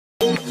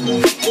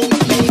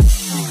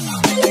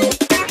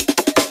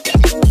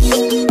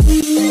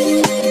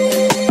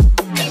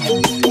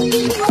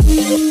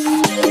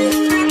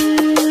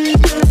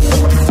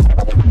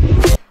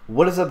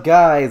up,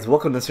 guys?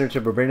 Welcome to Search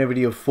Up a Brand New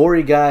video for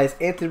you guys,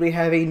 and today we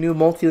have a new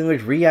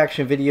multi-language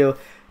reaction video.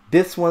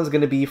 This one's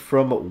gonna be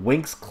from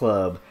Winx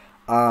Club.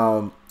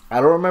 I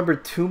don't remember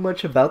too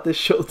much about this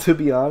show, to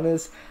be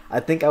honest. I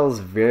think I was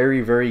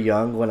very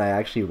young when I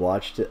actually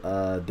watched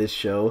this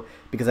show,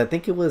 because I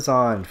think it was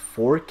on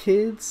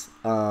 4Kids.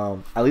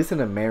 At least in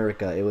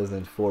America, it was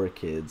in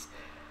 4Kids.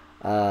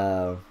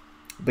 But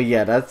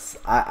yeah,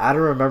 I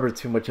don't remember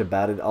too much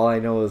about it. All I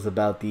know is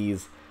about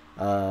these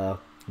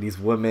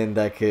women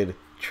that could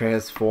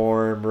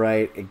transform,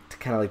 right?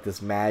 Kind of like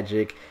this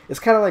magic. It's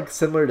kind of like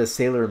similar to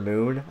Sailor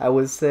Moon, I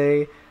would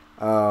say.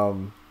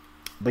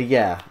 But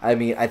yeah, I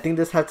mean, I think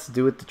this has to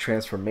do with the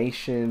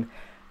transformation.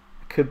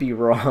 Could be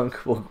wrong,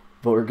 but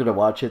we're gonna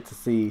watch it to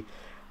see.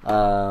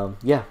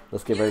 Yeah,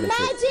 let's get right into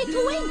it.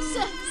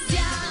 Winx.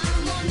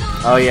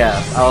 Oh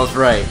yeah, I was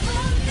right.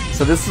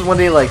 So this is when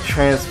they like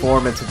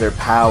transform into their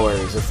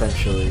powers,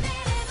 essentially.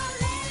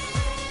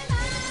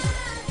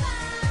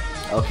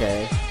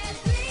 Okay.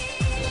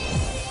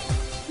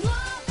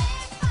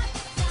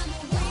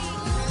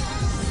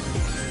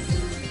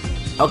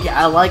 Okay,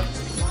 I like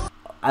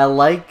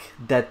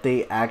that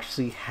they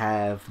actually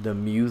have the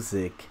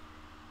music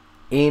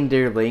in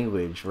their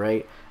language,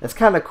 right? It's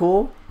kind of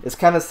cool. It's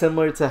kind of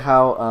similar to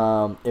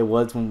how it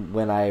was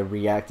when I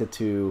reacted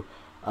to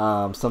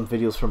some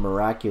videos from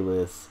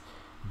Miraculous,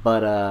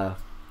 but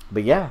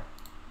yeah,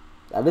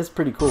 that is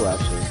pretty cool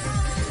actually.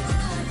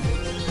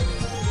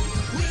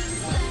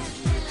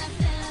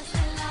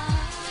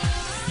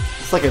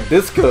 It's like a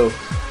disco.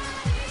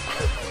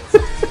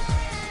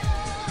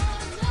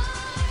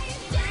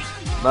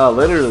 No,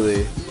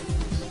 literally.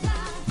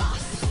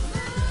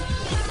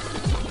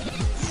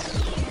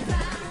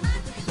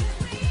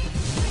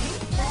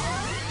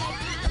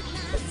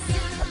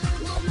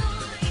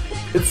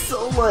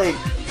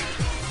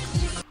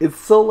 It's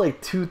so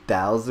like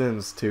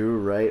 2000s too,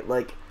 right?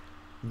 Like,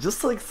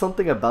 just like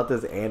something about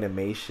this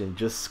animation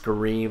just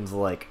screams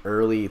like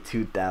early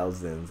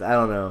 2000s. I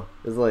don't know.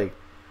 It's like,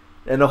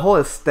 and the whole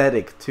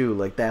aesthetic too,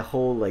 like that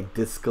whole like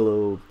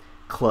disco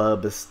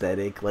club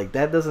aesthetic, like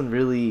that doesn't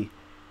really,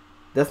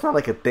 that's not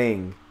like a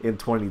thing in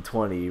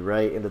 2020,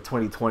 right? In the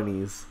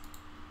 2020s.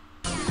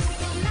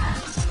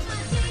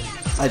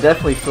 I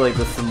definitely feel like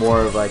this is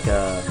more of like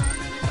a...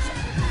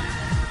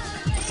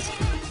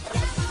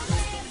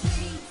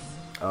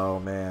 Oh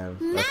man.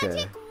 Okay.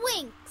 Magic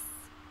Winx.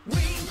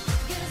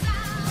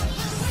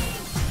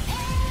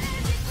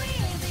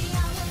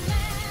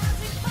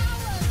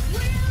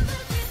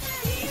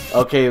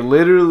 Okay,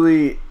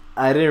 literally,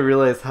 I didn't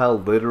realize how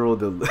literal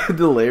the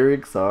the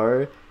lyrics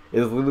are.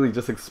 It's literally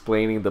just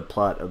explaining the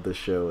plot of the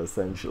show,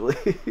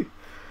 essentially.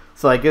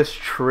 So I guess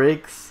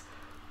Trix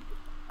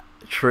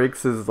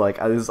is like,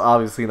 this is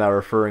obviously not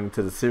referring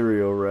to the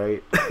cereal,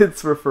 right?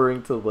 It's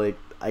referring to like,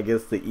 I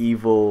guess the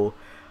evil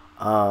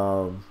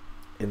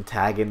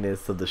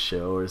antagonist of the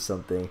show or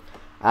something.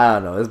 I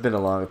don't know. It's been a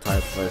long time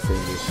since I've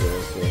seen this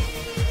show. So.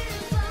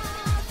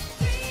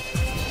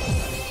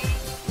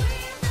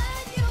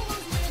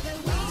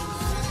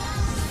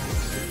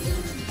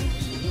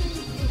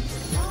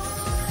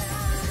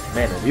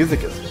 Man, the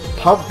music is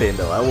pumping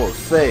though, I will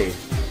say.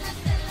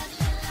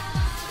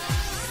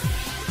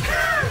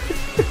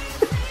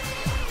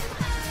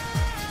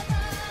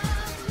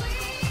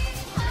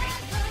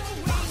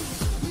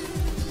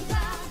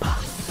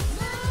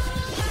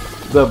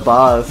 The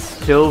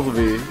boss kills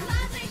me.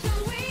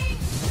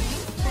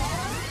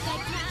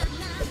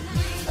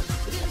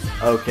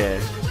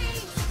 Okay.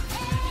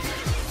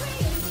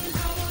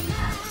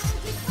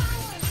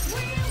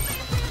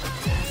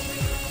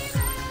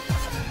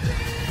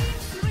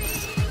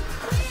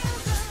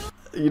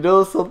 You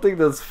know something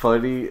that's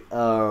funny?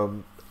 I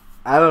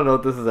don't know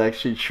if this is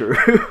actually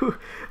true,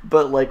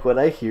 but like when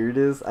I hear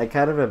this, I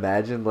kind of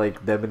imagine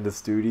like them in the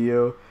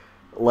studio,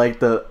 like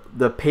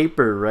the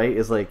paper, right,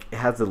 is like, it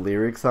has the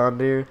lyrics on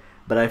there,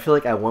 but I feel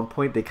like at one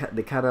point they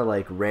kind of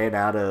like ran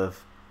out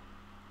of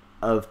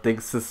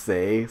things to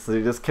say, so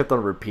they just kept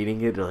on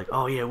repeating it. They're like,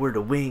 oh yeah, we're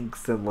the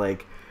Winx, and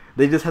like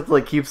they just have to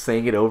like keep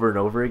saying it over and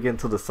over again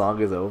until the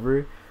song is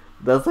over.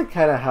 That's like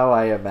kind of how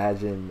I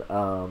imagine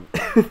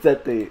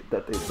that they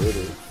did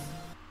it.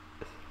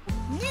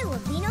 New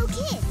Avino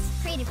Kids,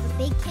 created for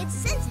big kids,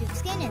 sensitive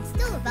skin, and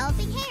still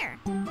developing hair.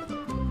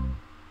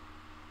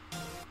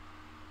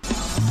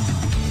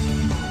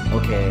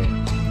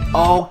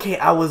 Okay,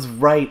 I was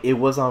right. It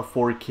was on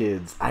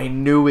 4Kids. I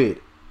knew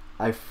it.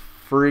 I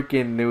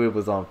freaking knew it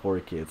was on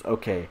 4Kids.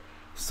 Okay,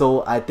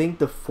 so I think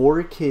the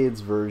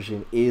 4Kids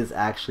version is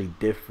actually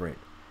different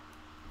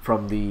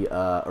from the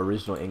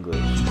original English.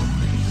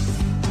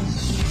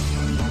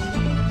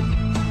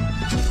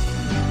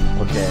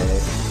 Okay.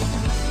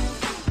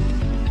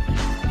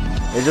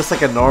 It's just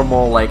like a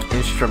normal, like,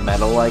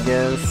 instrumental, I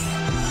guess.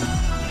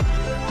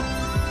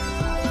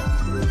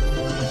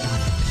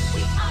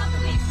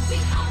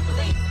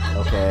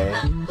 Okay.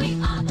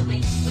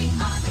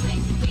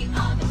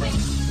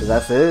 So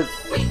that's it?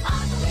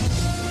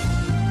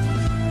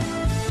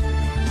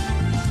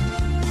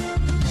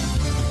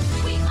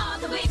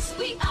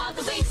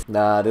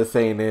 Nah, this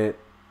ain't it.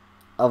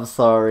 I'm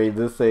sorry,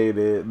 this ain't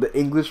it. The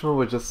English one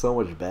was just so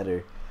much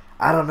better.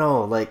 I don't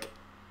know, like,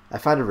 I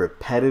find it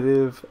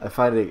repetitive. I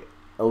find it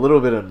a little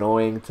bit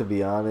annoying, to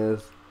be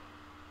honest.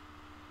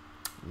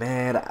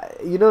 Man,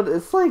 you know,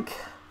 it's like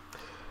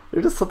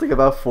there's just something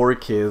about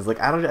 4Kids. Like,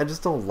 I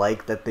just don't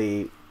like that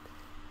they.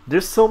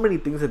 There's so many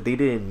things that they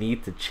didn't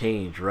need to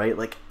change, right?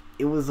 Like,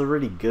 it was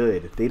already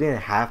good. They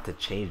didn't have to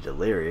change the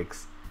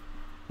lyrics.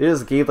 They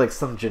just gave like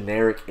some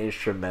generic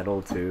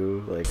instrumental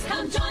too. Like,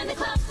 come join the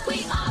club.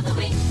 We are the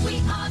Winx. We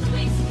are the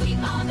Winx. We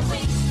are the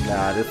Winx.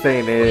 Nah, this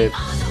ain't it. We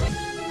are the Winx.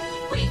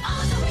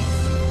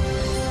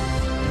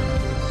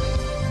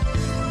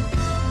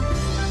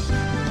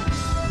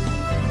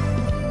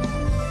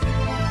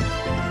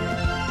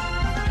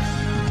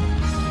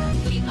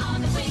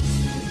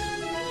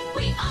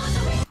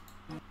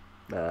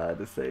 Nah,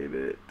 this ain't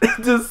it.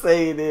 Just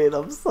ain't it.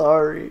 I'm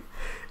sorry.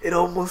 It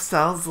almost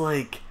sounds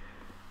like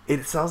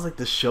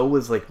the show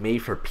was like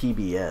made for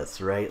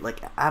PBS, right? Like,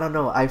 I don't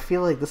know. I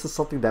feel like this is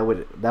something that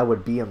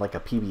would be in like a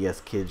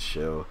PBS Kids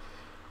show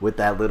with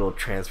that little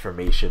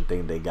transformation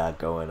thing they got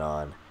going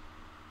on.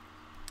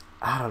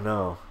 I don't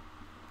know.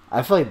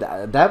 I feel like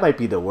that might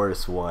be the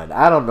worst one.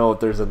 I don't know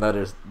if there's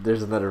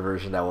another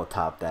version that will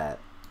top that.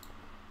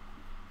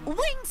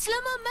 Winx,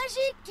 le mot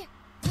magique.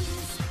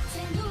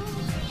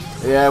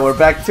 Yeah, we're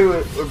back to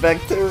it. We're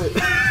back to it.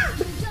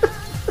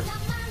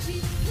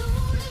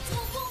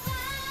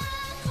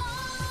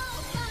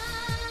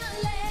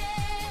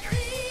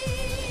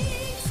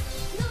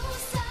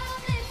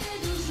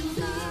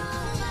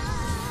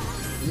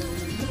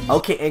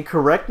 Okay, and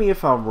correct me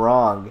if I'm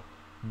wrong,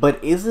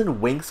 but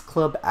isn't Winx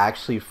Club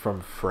actually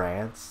from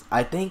France?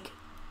 I think,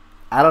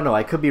 I don't know,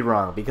 I could be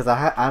wrong because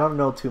I don't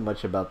know too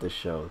much about this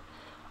show.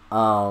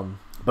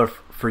 But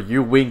for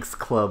you Winx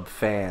Club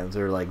fans,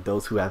 or like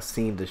those who have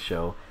seen the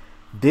show,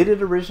 did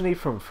it originate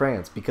from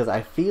France? Because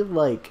I feel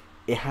like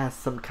it has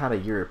some kind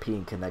of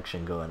European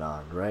connection going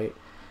on, right?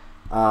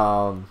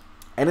 And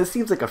it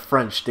seems like a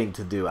French thing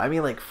to do. I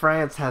mean, like,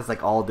 France has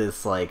like all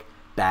this like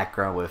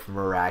background with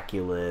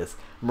Miraculous.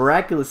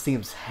 Miraculous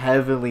seems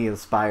heavily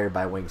inspired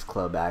by Winx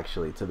Club,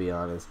 actually, to be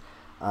honest.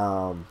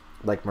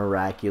 Like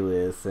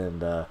Miraculous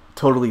and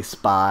Totally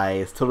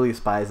Spies. Totally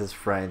Spies is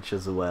French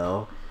as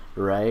well,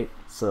 right?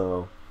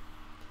 So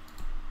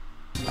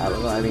I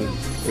don't know. I mean,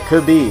 it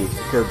could be. It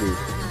could be.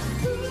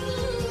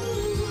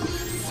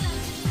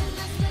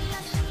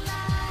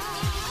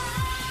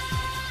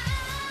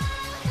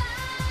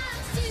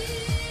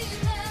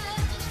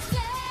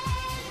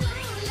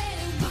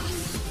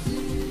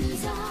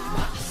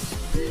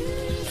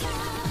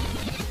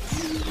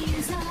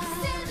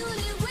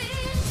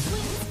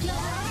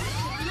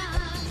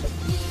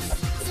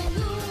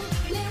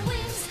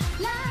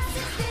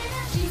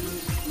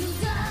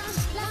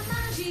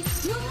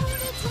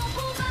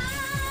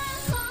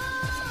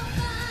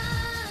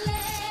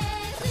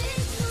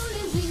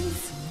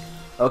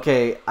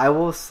 Okay, I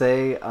will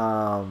say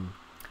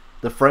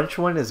the French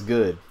one is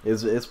good.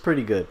 It's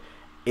pretty good.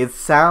 It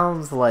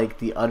sounds like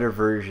the other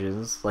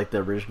versions, like the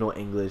original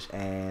English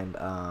and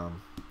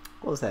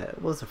what was that?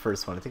 What was the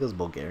first one? I think it was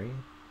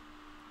Bulgarian.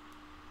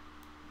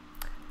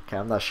 Okay,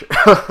 I'm not sure.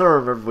 I don't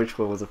remember which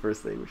one was the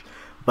first language,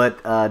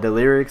 but the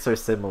lyrics are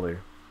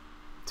similar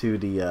to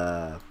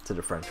the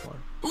French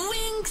one.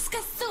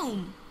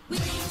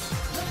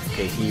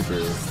 Okay,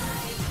 Hebrew.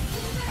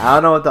 I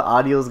don't know if the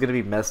audio is gonna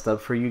be messed up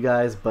for you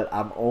guys, but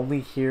I'm only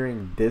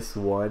hearing this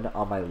one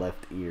on my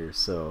left ear,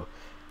 so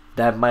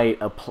that might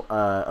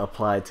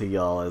apply to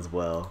y'all as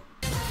well.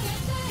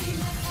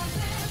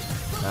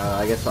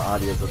 I guess the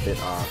audio is a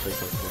bit off or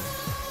something.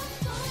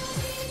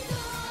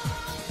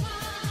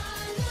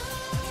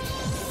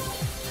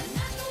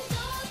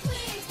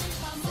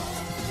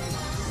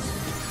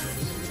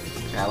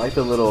 Yeah, I like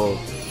the little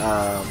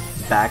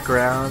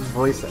background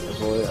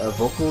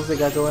vocals they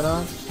got going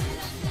on.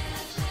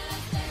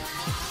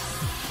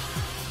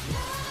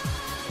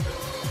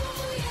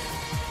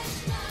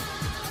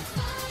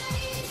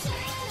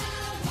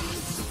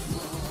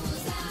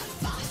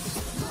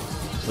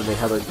 When they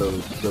had like the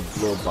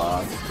little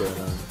box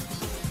going on.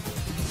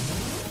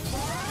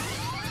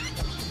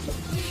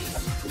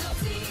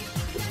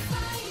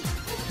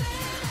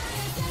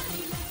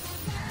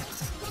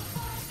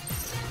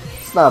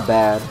 It's not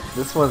bad.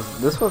 This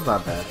one's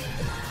not bad.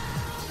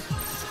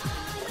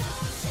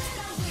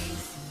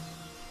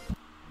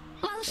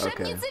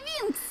 Okay.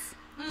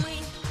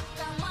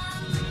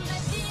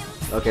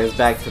 Okay, it's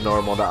back to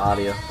normal, the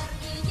audio.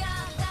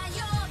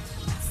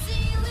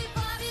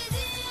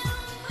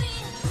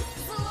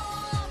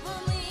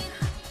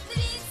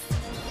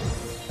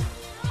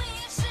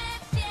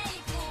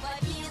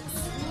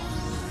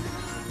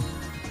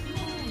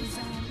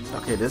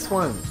 Okay, this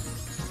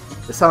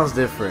sounds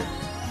different.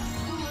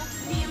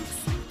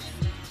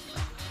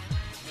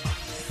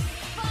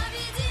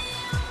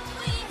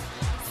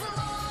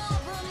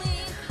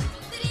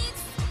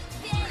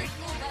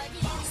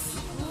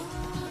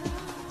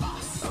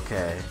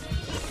 Okay.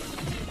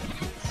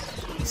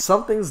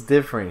 Something's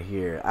different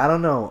here. I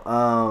don't know.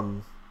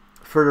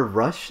 For the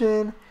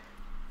Russian,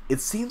 it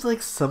seems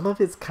like some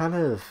of it's kind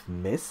of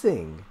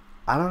missing.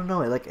 I don't know.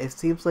 Like it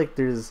seems like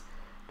there's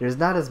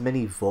not as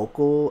many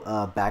vocal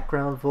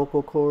background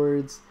vocal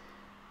chords.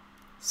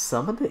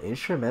 Some of the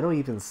instrumental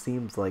even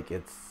seems like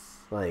it's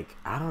like,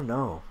 I don't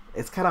know.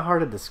 It's kind of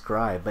hard to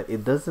describe, but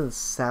it doesn't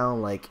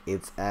sound like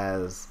it's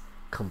as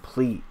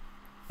complete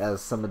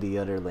as some of the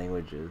other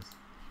languages.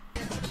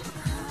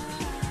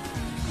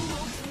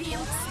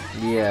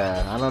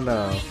 Yeah, I don't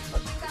know.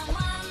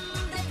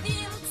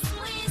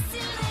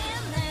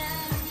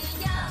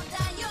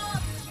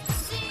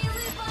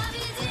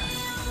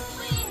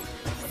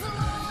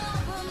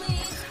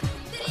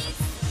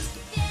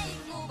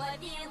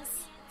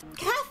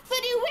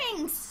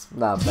 Winx!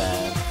 Not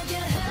bad.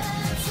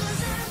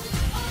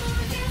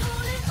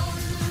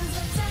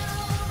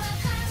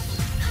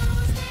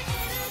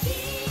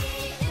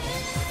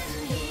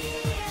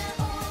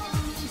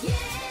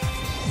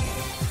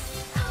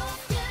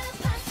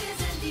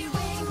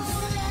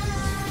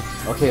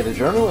 Okay, the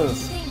journal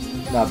is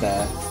not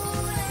bad.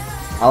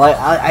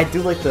 I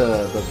do like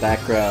the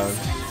background.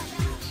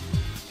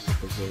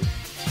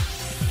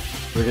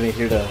 We're gonna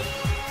hear the,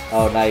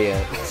 oh, not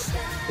yet.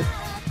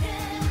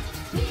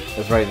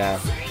 It's right now.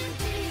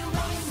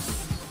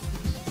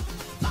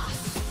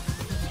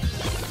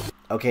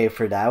 Okay,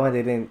 for that one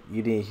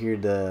you didn't hear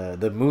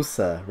the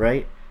Musa,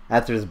 right?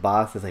 After his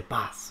boss, it's like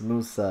boss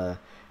Musa.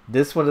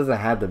 This one doesn't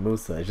have the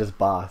Musa, it's just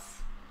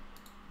boss.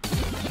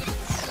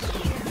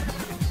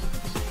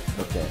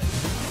 Okay.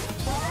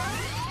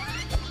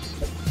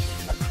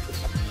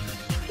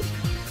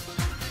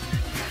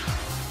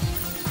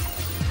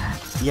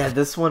 Yeah,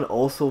 this one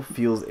also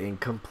feels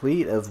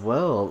incomplete as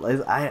well.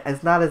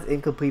 It's not as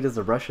incomplete as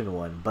the Russian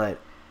one, but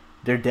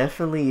there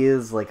definitely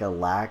is like a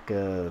lack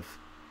of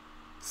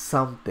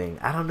something.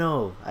 I don't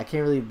know. I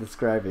can't really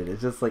describe it.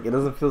 It's just like it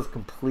doesn't feel as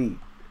complete.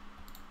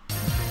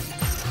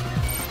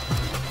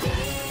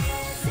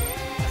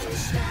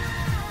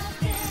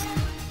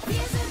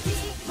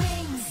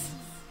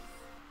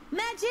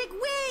 Magic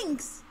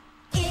Winx!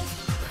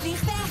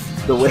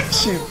 The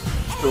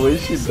way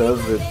she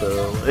does it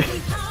though. Like,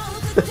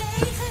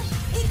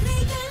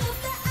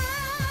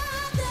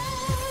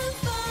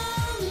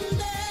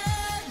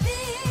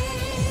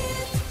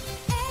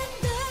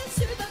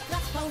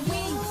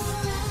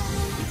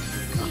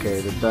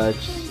 okay, the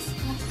Dutch.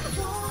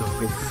 The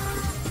Winx.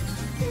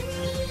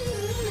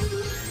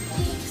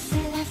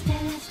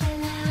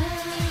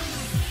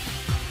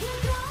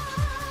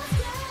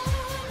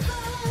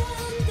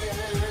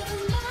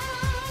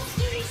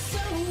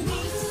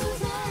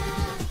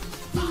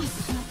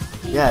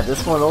 Yeah,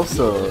 this one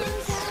also.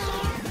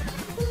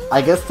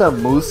 I guess the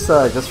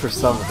Musa just for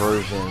some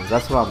versions.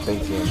 That's what I'm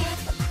thinking.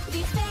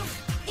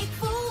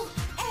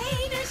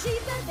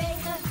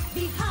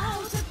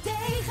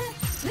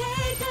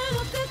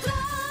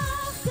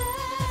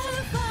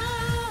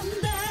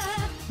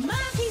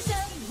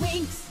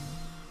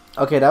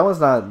 Okay, that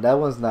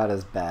one's not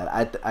as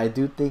bad. I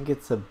do think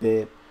it's a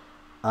bit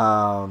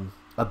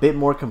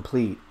more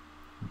complete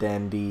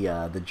than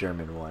the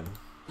German one.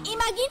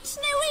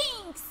 Magiczny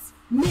Winx!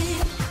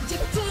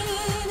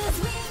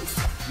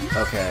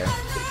 Okay.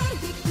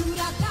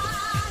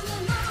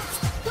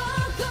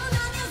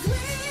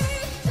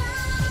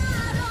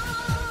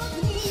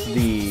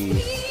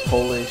 The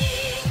Polish.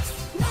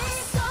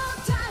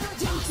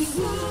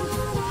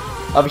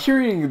 I'm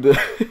hearing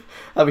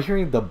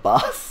the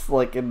boss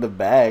like in the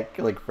back,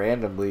 like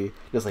randomly,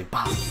 just like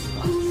boss.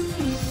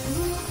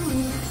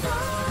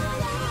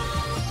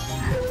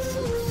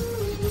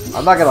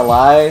 I'm not gonna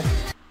lie,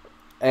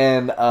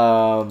 and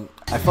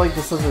I feel like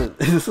this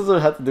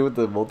doesn't have to do with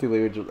the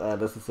multi-language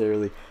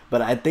necessarily,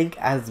 but I think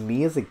as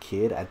a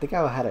kid, I think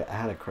I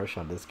had a crush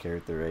on this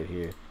character right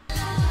here.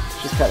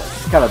 She's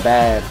kind of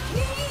bad.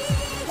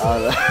 I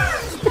don't know.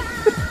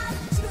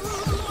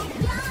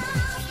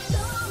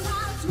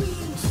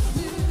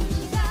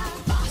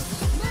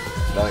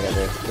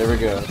 Okay, there we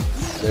go.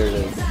 There it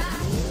is.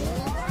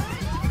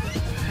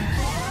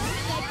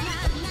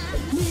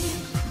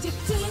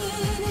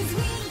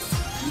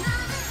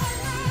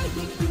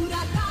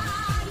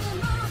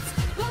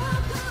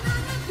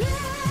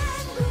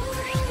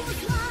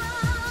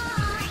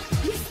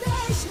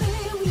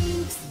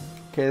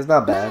 Okay, it's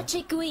not bad.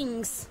 Magic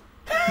Winx!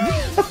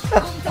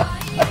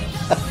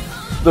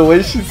 The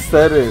way she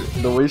said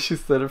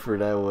it for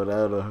that one, I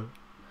don't know.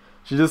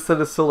 She just said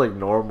it so like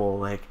normal,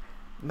 like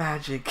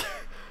magic,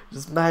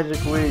 just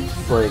magic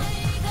wings, like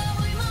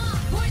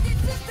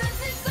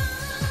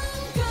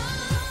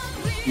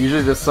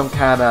usually there's some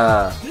kind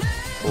of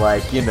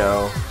like, you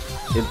know,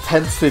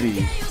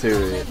 intensity to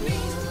it.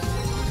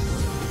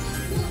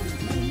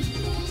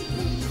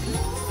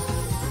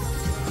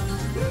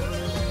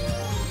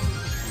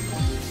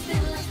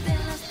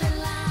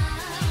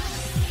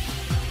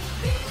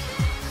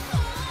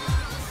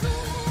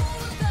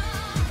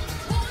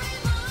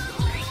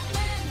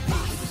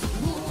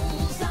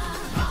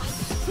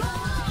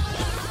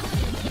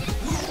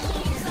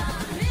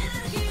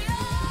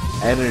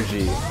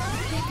 Energy.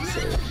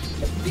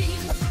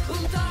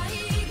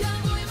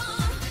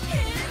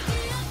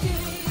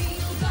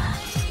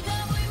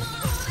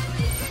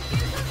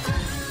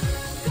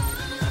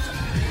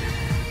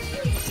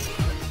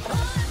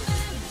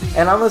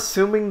 And I'm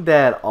assuming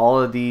that all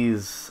of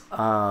these,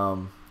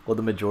 well,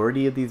 the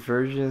majority of these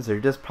versions, they're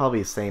just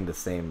probably saying the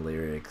same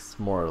lyrics,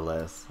 more or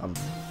less. I'm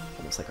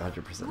almost like 100%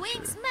 sure.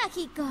 Winx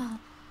Mágico.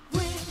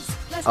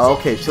 Oh,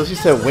 okay, so she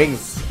said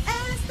wings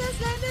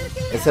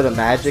instead of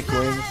magic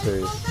wings, or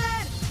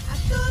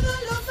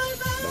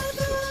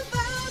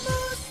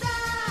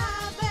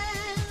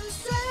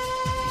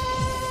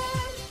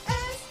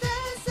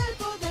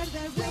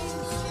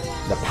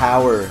the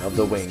power of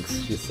the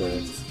wings, she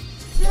said.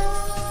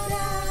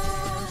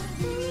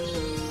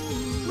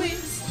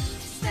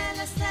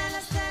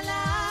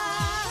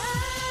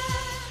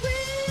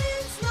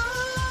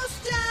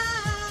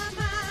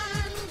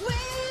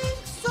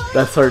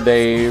 That's her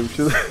name.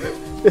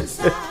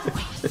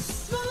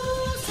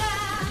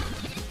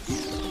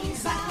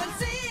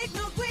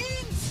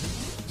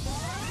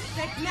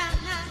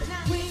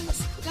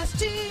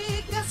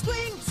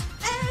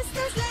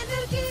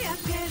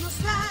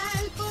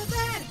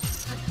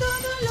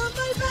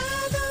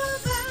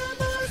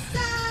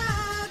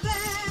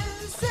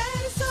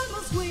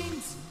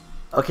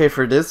 Okay,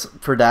 for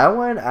that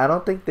one, I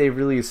don't think they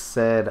really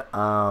said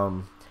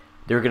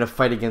they were gonna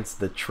fight against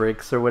the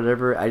tricks or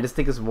whatever. I just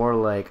think it's more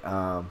like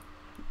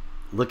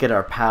look at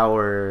our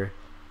power,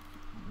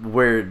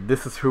 where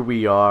this is who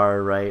we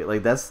are, right?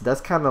 Like that's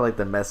kind of like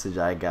the message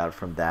I got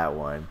from that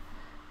one.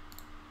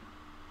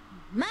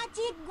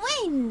 Magic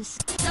wings.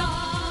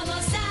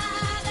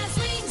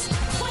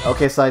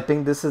 Okay, so I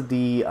think this is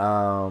the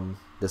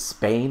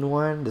Spain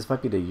one. This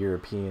might be the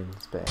European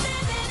Spain.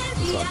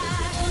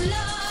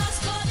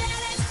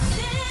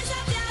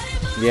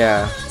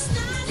 Yeah.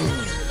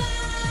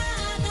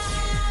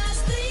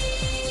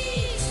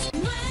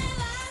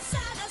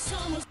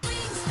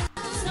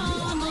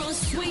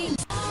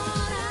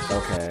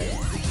 Okay.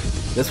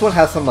 This one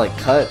has some like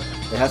cut.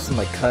 It has some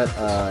like cut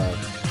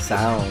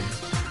sound.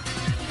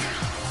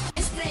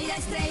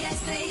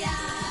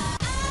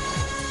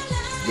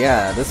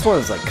 Yeah, this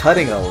one's like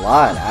cutting a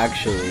lot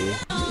actually.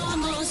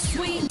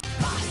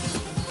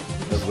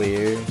 That's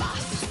weird.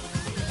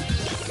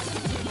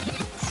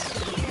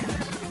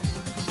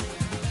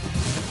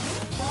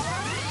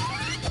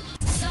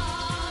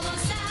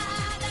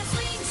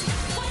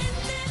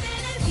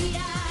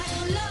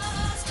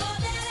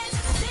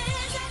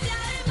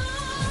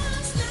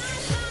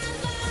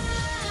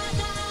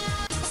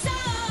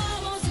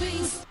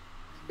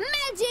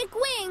 Magic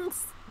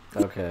wings.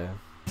 Okay.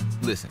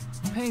 Listen,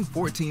 paying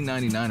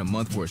 $14.99 a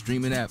month for a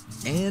streaming app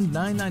and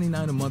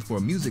 $9.99 a month for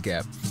a music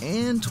app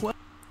and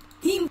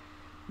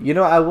You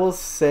know, I will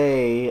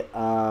say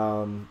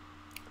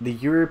the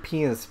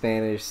European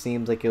Spanish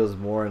seems like it was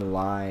more in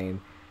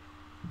line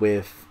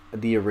with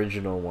the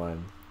original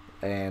one,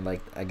 and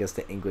like I guess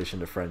the English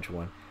and the French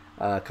one,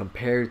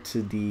 compared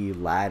to the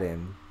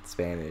Latin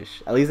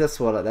Spanish. At least that's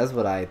what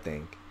I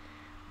think.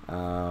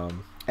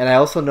 And I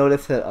also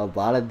noticed that a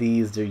lot of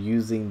these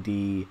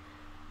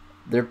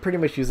they're pretty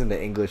much using the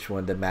English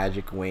one, the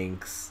Magic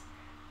Winks,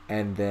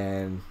 and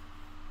then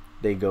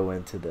they go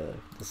into the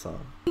song.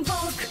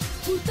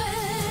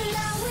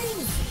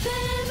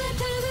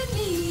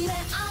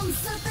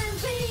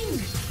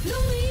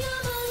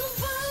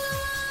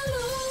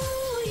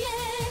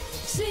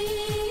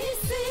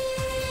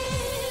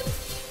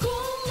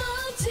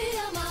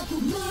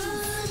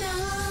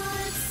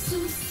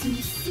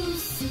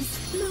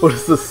 What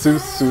is the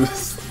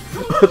Sus?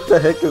 What the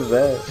heck is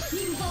that?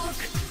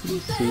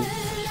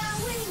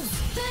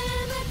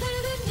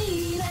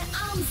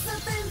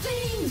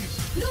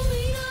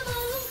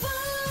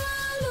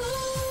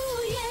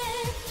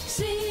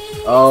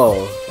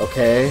 Oh,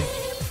 okay.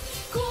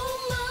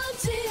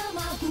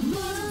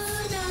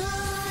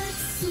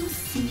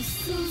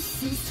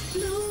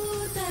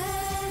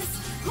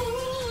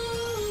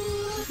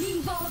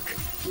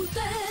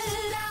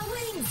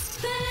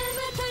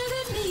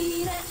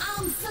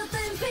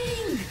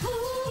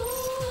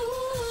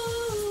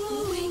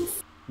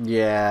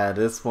 Yeah,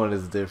 this one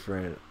is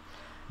different.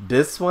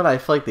 This one, I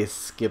feel like they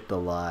skipped a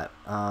lot.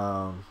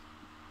 I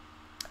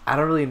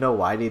don't really know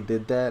why they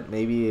did that.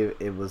 Maybe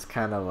it was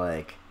kind of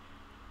like,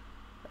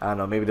 I don't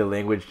know, maybe the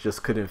language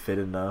just couldn't fit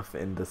enough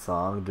in the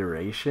song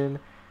duration,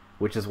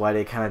 which is why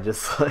they kind of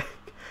just like,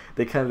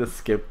 they kind of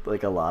skipped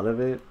like a lot of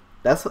it.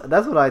 That's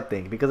what I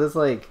think, because it's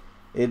like,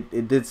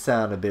 it did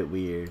sound a bit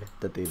weird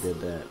that they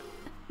did that.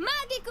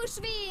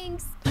 Magicus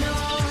Winx.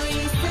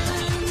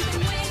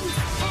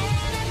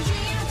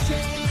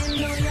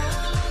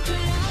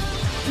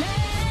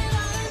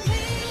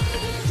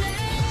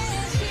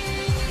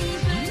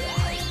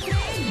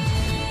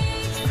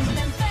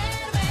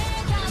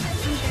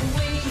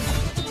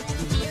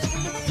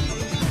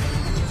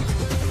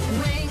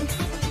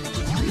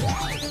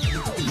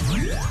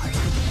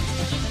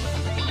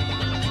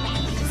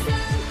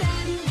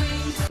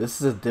 This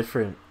is a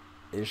different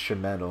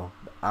instrumental.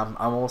 I'm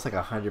almost like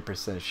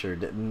 100% sure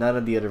that none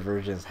of the other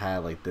versions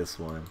had like this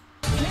one.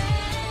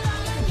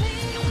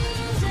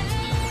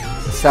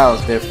 It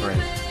sounds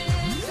different.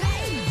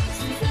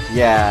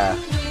 Yeah,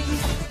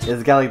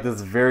 it's got like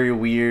this very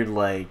weird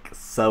like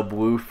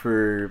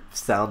subwoofer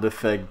sound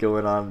effect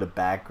going on in the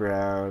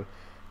background.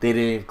 They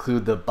didn't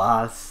include the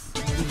boss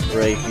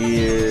right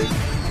here.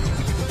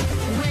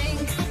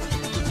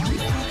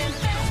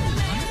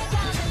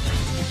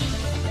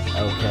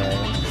 Okay.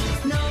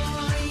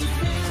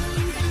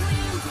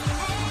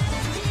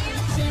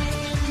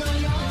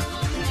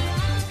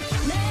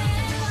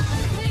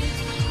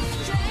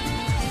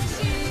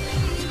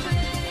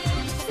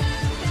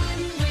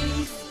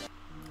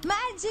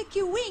 Magic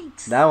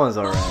Winx. That one's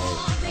alright.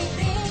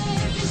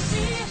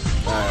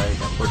 Alright,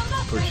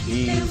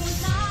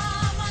 Portuguese.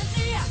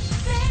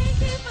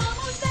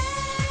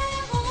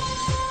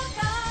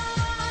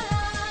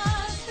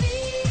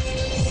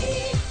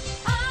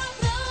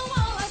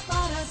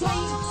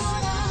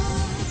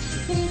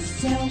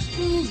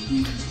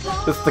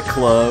 It's the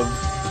club.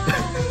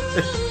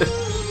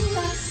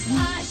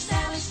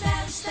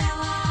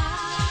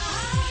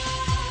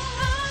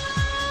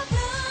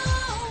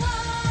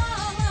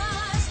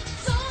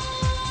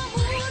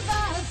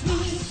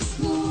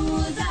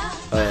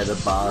 Oh yeah, the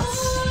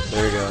boss.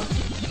 There we go.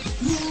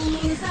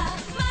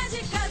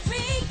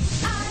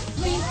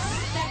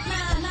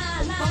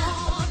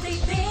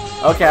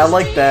 Okay, I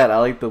like that. I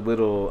like the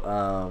little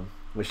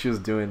when she was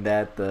doing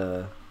that,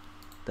 the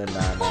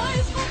nana.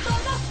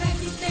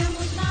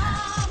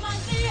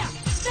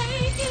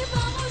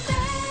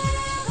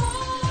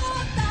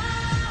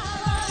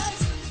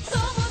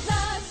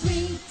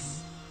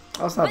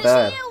 That's not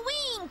bad.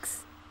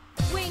 Winx!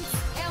 Winx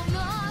é o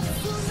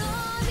nosso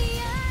nome,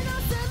 a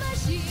nossa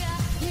magia.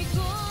 Me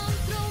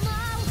contra o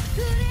mal,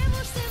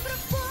 teremos sempre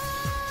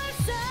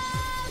força.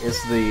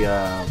 It's the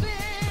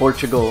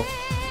Portugal.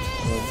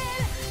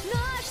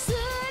 Nós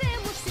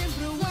seremos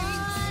sempre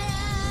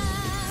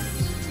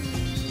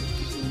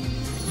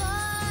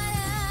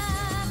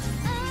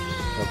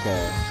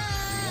Okay.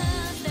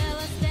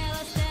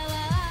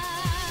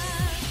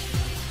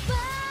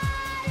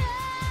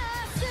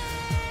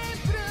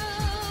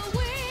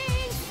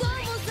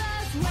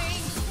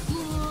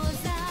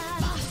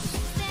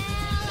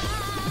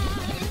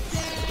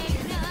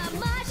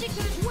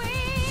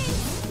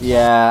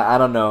 Yeah, I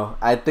don't know.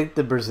 I think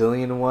the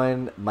Brazilian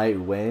one might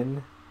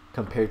win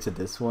compared to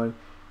this one.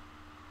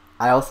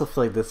 I also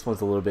feel like this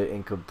one's a little bit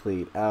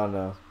incomplete. I don't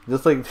know.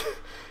 Just like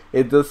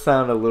it does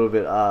sound a little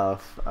bit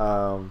off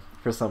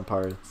for some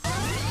parts.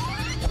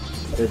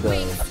 It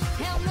does.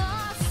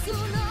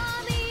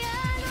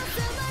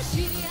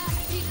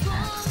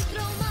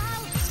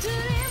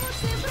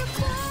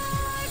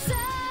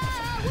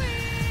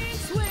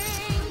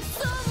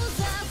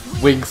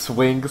 Winx,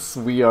 Winx,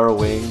 we are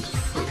Winx.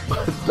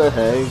 What the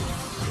heck?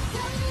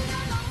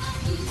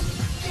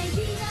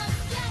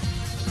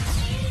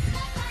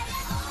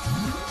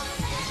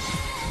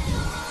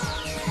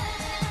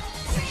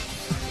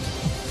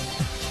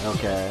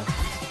 Okay.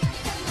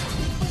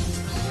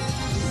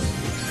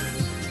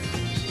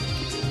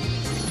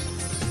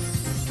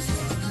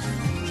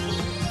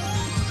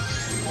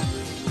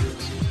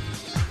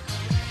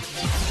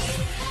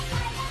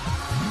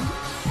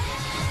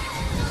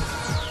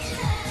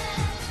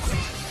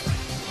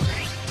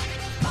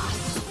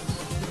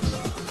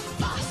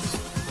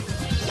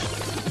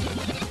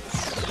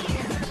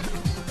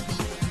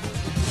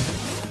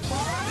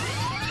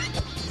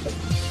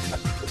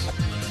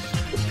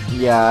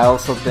 Yeah, I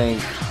also think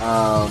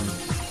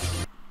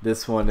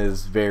this one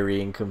is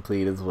very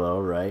incomplete as well,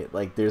 right?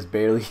 Like there's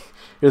barely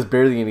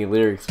any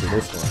lyrics for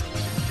this one.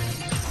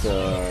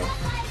 So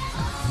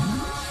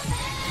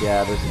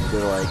yeah,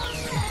 they're like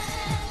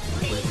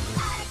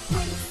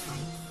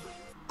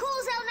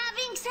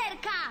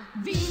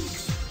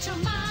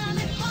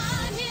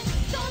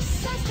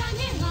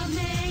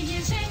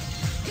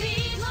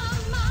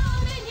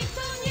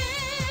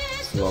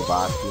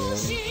Slovakian.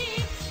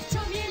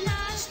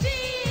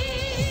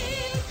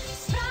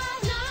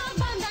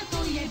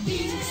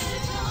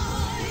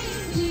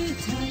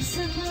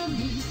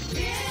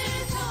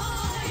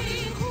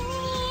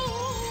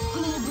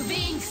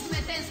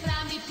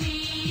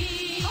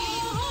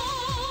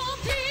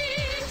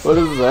 What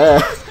is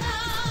that?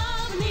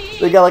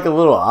 They got like a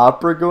little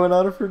opera going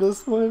on for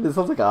this one? It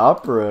sounds like an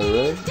opera,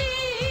 right?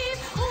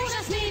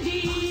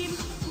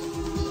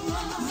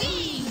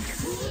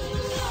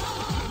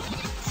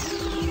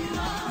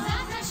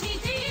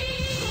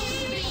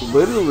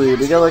 Literally,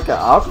 they got like an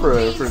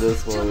opera for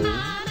this one.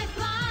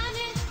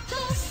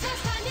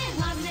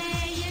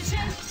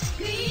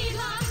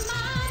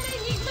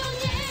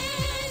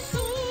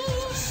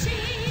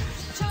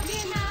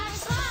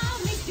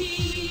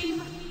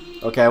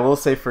 Okay, I will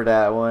say for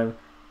that one,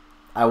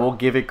 I will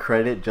give it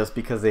credit just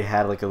because they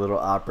had like a little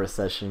opera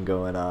session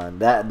going on.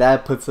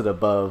 That puts it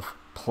above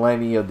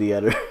plenty of the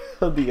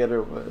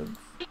other ones.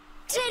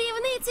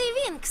 Czarownicy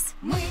Winx.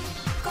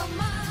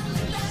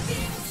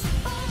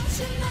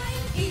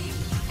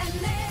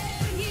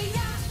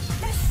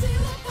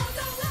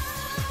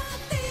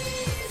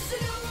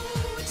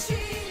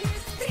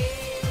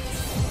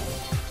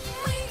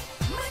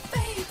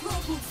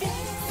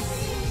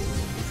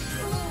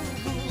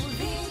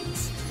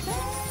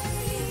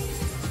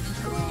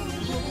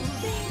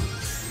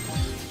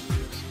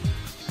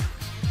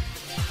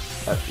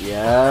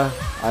 Yeah,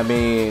 I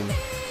mean,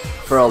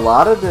 for a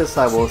lot of this,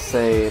 I will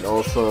say it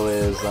also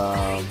is,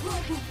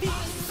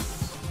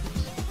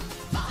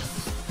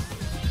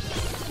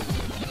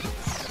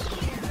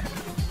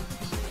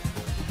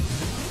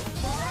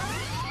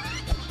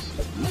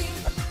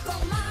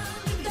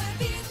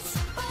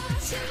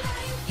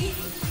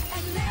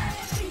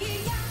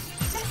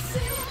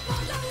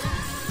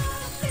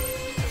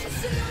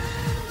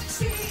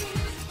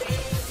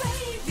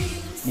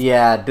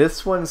 yeah,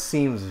 this one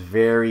seems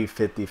very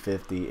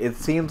 50-50. It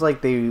seems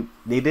like they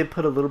did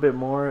put a little bit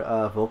more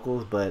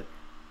vocals, but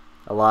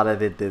a lot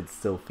of it did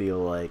still feel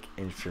like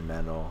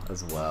instrumental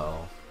as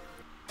well.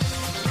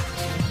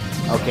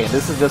 Okay,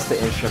 this is just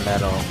the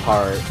instrumental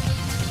part.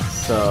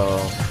 So,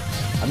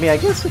 I mean, I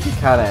guess we could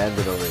kind of end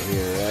it over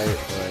here, right?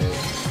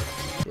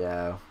 Like,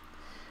 yeah,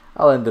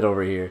 I'll end it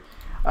over here.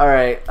 All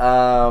right.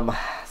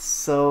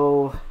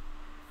 So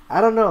I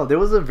don't know. There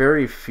was a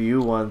very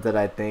few ones that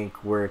I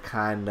think were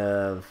kind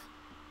of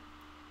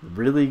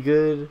really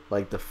good,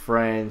 like the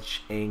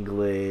French,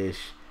 English,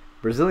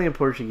 Brazilian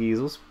Portuguese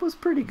was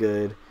pretty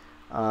good.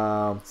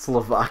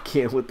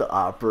 Slovakian with the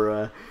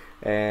opera,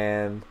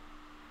 and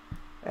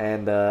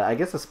I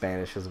guess the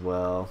Spanish as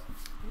well.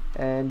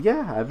 And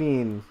yeah, I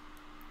mean,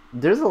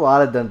 there's a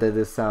lot of them that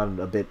just sound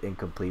a bit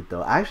incomplete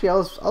though. Actually, I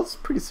was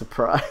pretty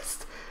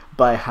surprised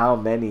by how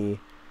many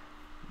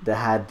that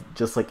had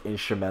just like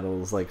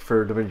instrumentals, like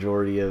for the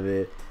majority of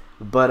it.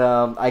 But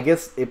I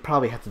guess it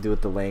probably had to do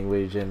with the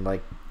language and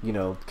like, you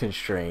know,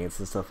 constraints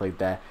and stuff like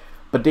that.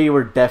 But they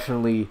were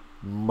definitely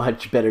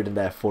much better than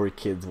that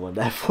 4Kids one.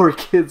 That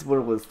 4Kids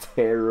one was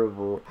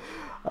terrible.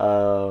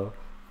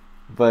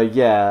 But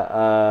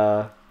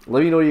yeah,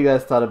 let me know what you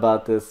guys thought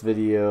about this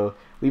video.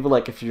 Leave a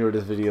like if you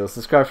enjoyed this video.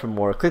 Subscribe for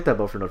more. Click that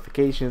bell for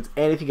notifications.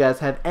 And if you guys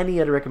have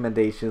any other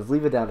recommendations,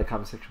 leave it down in the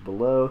comment section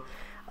below.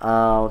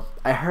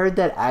 I heard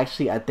that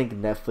actually I think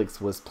Netflix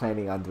was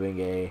planning on doing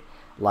a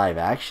live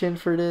action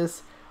for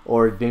this,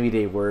 or maybe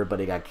they were,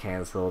 but it got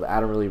canceled. I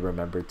don't really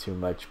remember too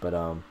much, but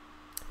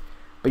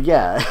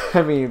yeah,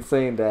 I mean,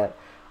 saying that,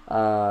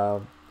 I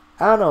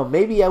don't know,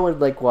 maybe I would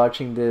like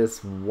watching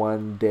this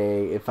one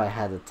day if I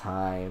had the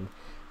time,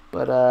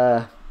 but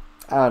I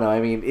don't know.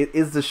 I mean,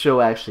 is the show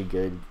actually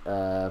good?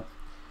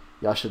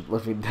 Y'all should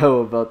let me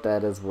know about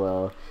that as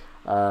well.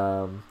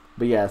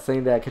 But yeah,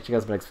 saying that, catch you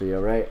guys in the next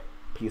video, right?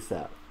 Peace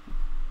out.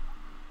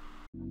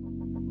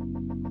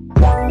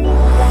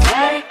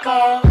 Let it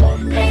go,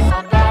 make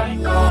my body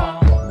go.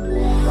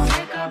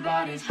 Make our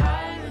bodies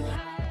higher and higher.